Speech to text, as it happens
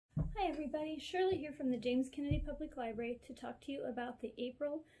everybody, Shirley here from the James Kennedy Public Library to talk to you about the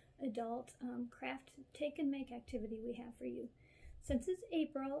April adult craft take and make activity we have for you. Since it's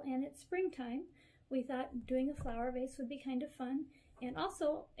April and it's springtime, we thought doing a flower vase would be kind of fun, and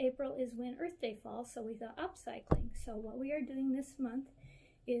also April is when Earth Day falls, so we thought upcycling. So what we are doing this month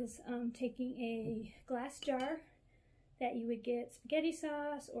is taking a glass jar that you would get spaghetti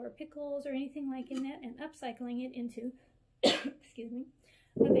sauce or pickles or anything like in that and upcycling it into excuse me,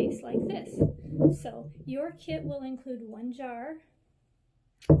 a vase like this. So your kit will include one jar.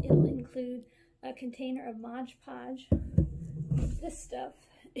 It'll include a container of Mod Podge, this stuff,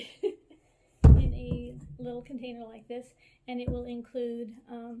 in a little container like this, and it will include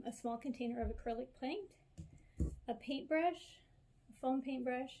a small container of acrylic paint, a paintbrush, a foam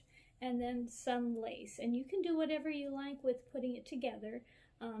paintbrush, and then some lace. And you can do whatever you like with putting it together.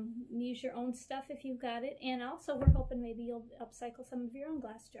 Use your own stuff if you've got it, and also we're hoping maybe you'll upcycle some of your own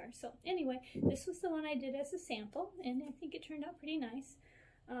glass jars. So anyway, this was the one I did as a sample, and I think it turned out pretty nice.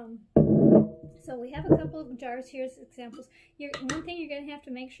 So we have a couple of jars here as examples. One thing you're going to have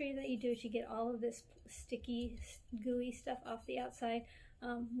to make sure that you do is you get all of this sticky, gooey stuff off the outside.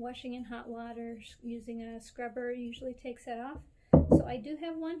 Washing in hot water, using a scrubber usually takes that off. So I do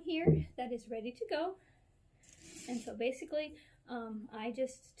have one here that is ready to go. And so basically, I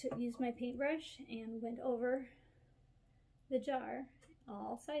just used my paintbrush and went over the jar,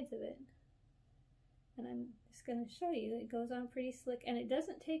 all sides of it. And I'm just going to show you, it goes on pretty slick, and it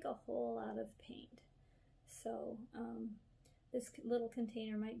doesn't take a whole lot of paint. So this little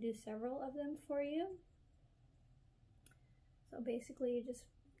container might do several of them for you. So basically you just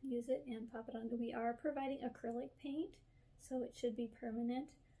use it and pop it on. We are providing acrylic paint, so it should be permanent.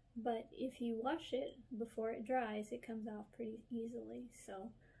 But if you wash it before it dries, it comes off pretty easily.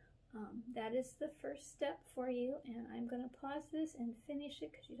 So that is the first step for you, and I'm going to pause this and finish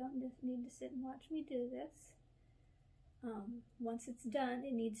it because you don't need to sit and watch me do this. Once it's done,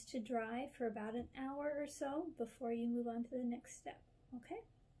 it needs to dry for about an hour or so before you move on to the next step. Okay?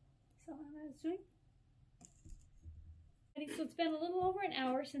 So I was doing. So it's been a little over an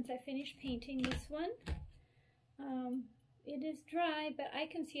hour since I finished painting this one. It is dry, but I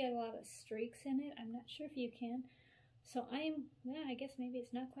can see a lot of streaks in it. I'm not sure if you can. So well, I guess maybe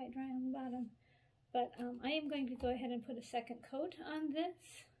it's not quite dry on the bottom. But I am going to go ahead and put a second coat on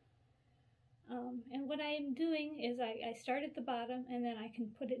this. And what I am doing is I start at the bottom, and then I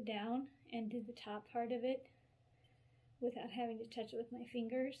can put it down and do the top part of it without having to touch it with my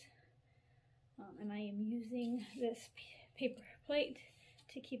fingers. And I am using this paper plate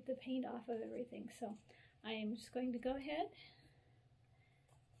to keep the paint off of everything. So I am just going to go ahead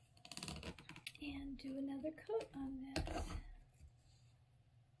and do another coat on this.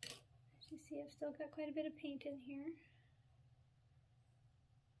 As you see, I've still got quite a bit of paint in here.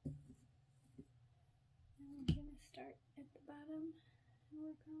 And we're going to start at the bottom and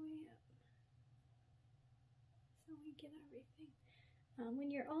work our way up so we get everything.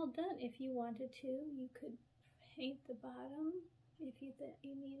 When you're all done, if you wanted to, you could paint the bottom if you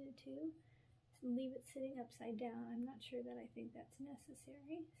needed to. Leave it sitting upside down. I'm not sure that I think that's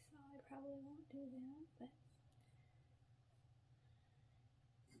necessary, so I probably won't do that, but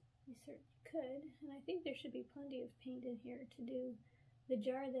you certainly could. And I think there should be plenty of paint in here to do the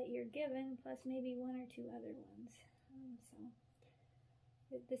jar that you're given, plus maybe one or two other ones.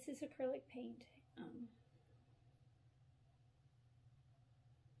 So this is acrylic paint. For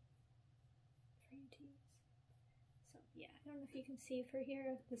you to use. So yeah, I don't know if you can see for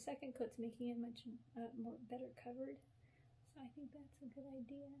here, the second coat's making it much better covered. So I think that's a good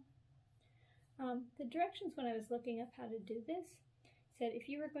idea. The directions when I was looking up how to do this said if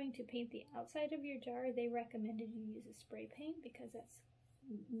you were going to paint the outside of your jar, they recommended you use a spray paint because that's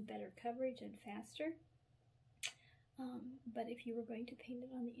better coverage and faster. But if you were going to paint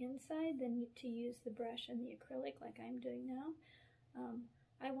it on the inside, then to use the brush and the acrylic like I'm doing now.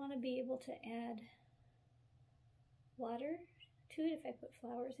 I want to be able to add water to it if I put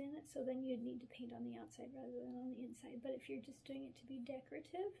flowers in it, so then you'd need to paint on the outside rather than on the inside. But if you're just doing it to be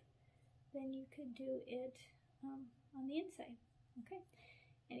decorative, then you could do it on the inside. Okay,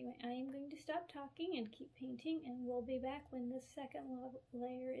 anyway, I am going to stop talking and keep painting, and we'll be back when the second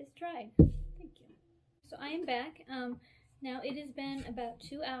layer is dried. Thank you. So I am back. Now it has been about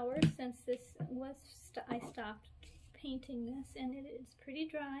 2 hours since I stopped painting this, and it is pretty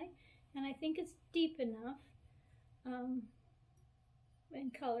dry, and I think it's deep enough in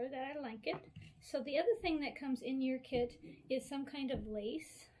color that I like it. So the other thing that comes in your kit is some kind of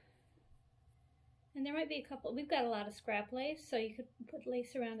lace, and there might be a couple. We've got a lot of scrap lace, so you could put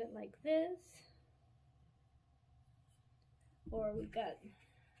lace around it like this, or we've got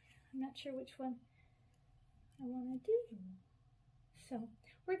I'm not sure which one I want to do. So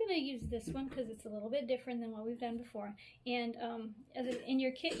we're going to use this one because it's a little bit different than what we've done before. And in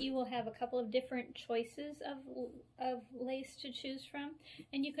your kit, you will have a couple of different choices of lace to choose from.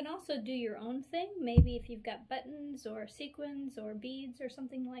 And you can also do your own thing. Maybe if you've got buttons or sequins or beads or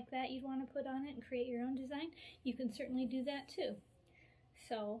something like that you'd want to put on it and create your own design, you can certainly do that too.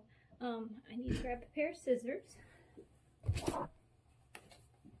 So I need to grab a pair of scissors.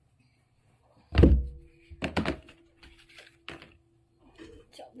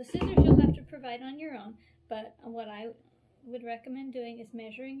 So the scissors you'll have to provide on your own, but what I would recommend doing is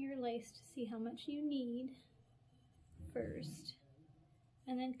measuring your lace to see how much you need first,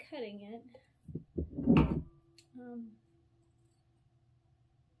 and then cutting it.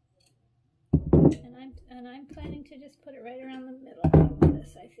 And I'm planning to just put it right around the middle of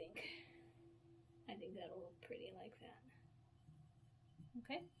this, I think. I think that'll look pretty like that.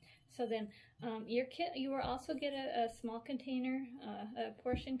 Okay, so then your kit, you will also get a small container, a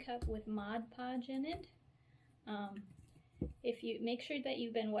portion cup with Mod Podge in it. If you make sure that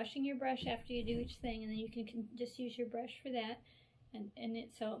you've been washing your brush after you do each thing, and then you can just use your brush for that.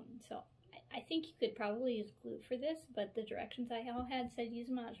 So I think you could probably use glue for this, but the directions I all had said use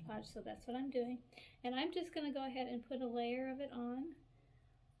Mod Podge, so that's what I'm doing. And I'm just going to go ahead and put a layer of it on,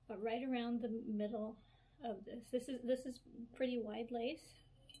 right around the middle of this. This is pretty wide lace,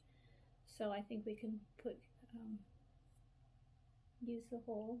 so I think we can put use the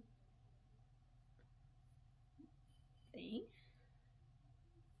whole thing.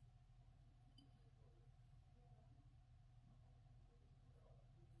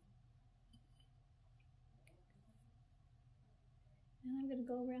 And I'm going to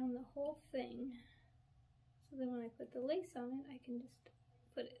go around the whole thing, so then when I put the lace on it, I can just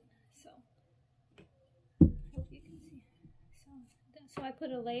put it. So hope you can see. So I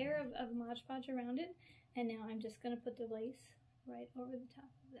put a layer of Mod Podge around it, and now I'm just going to put the lace right over the top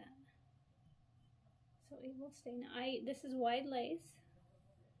of that, so it will stay. Now this is wide lace,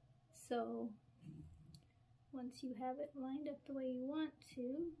 so once you have it lined up the way you want to,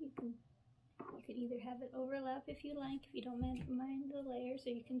 you can either have it overlap if you like, if you don't mind the layers, or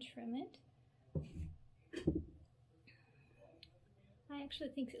you can trim it. I actually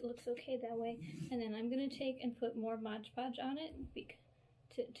think it looks okay that way. And then I'm going to take and put more Mod Podge on it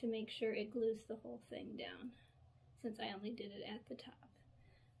to make sure it glues the whole thing down, since I only did it at the top.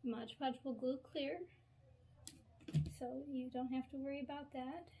 Mod Podge will glue clear, so you don't have to worry about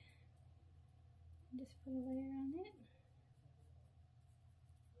that. Just put a layer on it.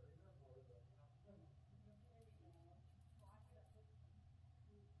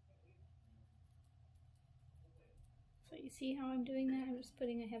 So you see how I'm doing that? I'm just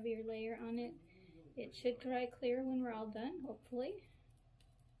putting a heavier layer on it. It should dry clear when we're all done, hopefully.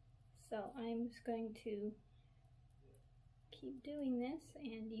 So I'm just going to keep doing this,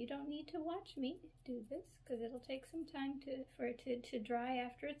 and you don't need to watch me do this because it'll take some time for it to dry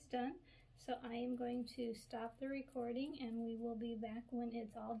after it's done. So I am going to stop the recording, and we will be back when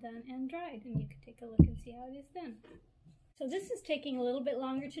it's all done and dried, and you can take a look and see how it is done. So this is taking a little bit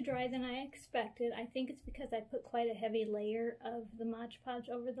longer to dry than I expected. I think it's because I put quite a heavy layer of the Mod Podge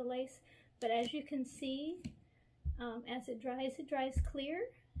over the lace. But as you can see, as it dries clear,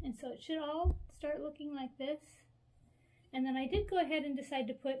 and so it should all start looking like this. And then I did go ahead and decide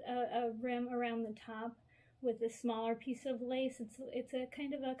to put a rim around the top with a smaller piece of lace. It's a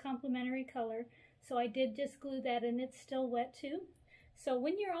kind of a complementary color, so I did just glue that, and it's still wet too. So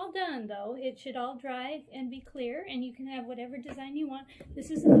when you're all done, though, it should all dry and be clear, and you can have whatever design you want. This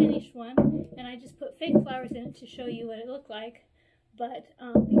is the finished one, and I just put fake flowers in it to show you what it looked like. But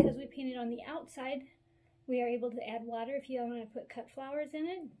because we painted on the outside, we are able to add water if you don't want to put cut flowers in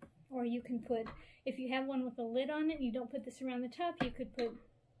it. Or you can put, if you have one with a lid on it and you don't put this around the top, you could put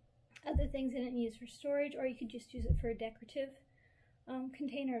other things in it and use for storage, or you could just use it for a decorative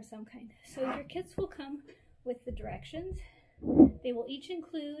container of some kind. So your kits will come with the directions. They will each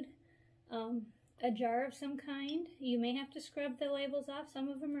include a jar of some kind. You may have to scrub the labels off. Some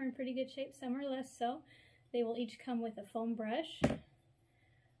of them are in pretty good shape, some are less so. They will each come with a foam brush,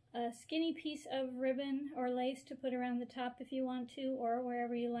 a skinny piece of ribbon or lace to put around the top if you want to, or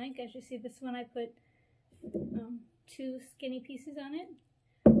wherever you like. As you see, this one I put 2 skinny pieces on it.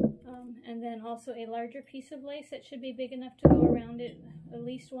 And then also a larger piece of lace that should be big enough to go around it at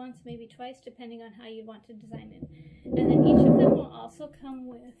least once, maybe twice, depending on how you want to design it. And then each of them will also come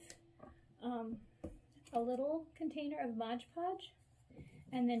with a little container of Mod Podge,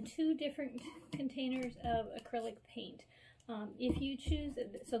 and then 2 different containers of acrylic paint. If you choose,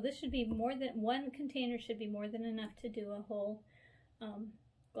 so this should be more than, 1 container should be more than enough to do a whole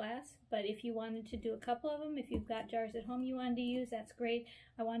glass, but if you wanted to do a couple of them, if you've got jars at home you wanted to use, that's great.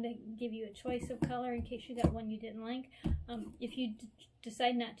 I wanted to give you a choice of color in case you got one you didn't like. If you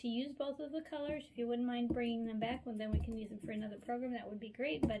decide not to use both of the colors, if you wouldn't mind bringing them back, well, then we can use them for another program. That would be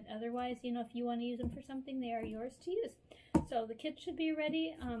great, but otherwise, you know, if you want to use them for something, they are yours to use. So the kits should be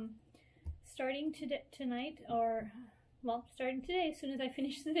ready starting tonight, or, well, starting today as soon as I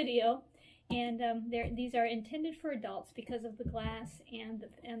finish the video. And these are intended for adults because of the glass and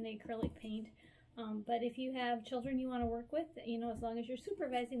the acrylic paint. But if you have children you want to work with, you know, as long as you're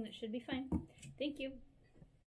supervising, that should be fine. Thank you.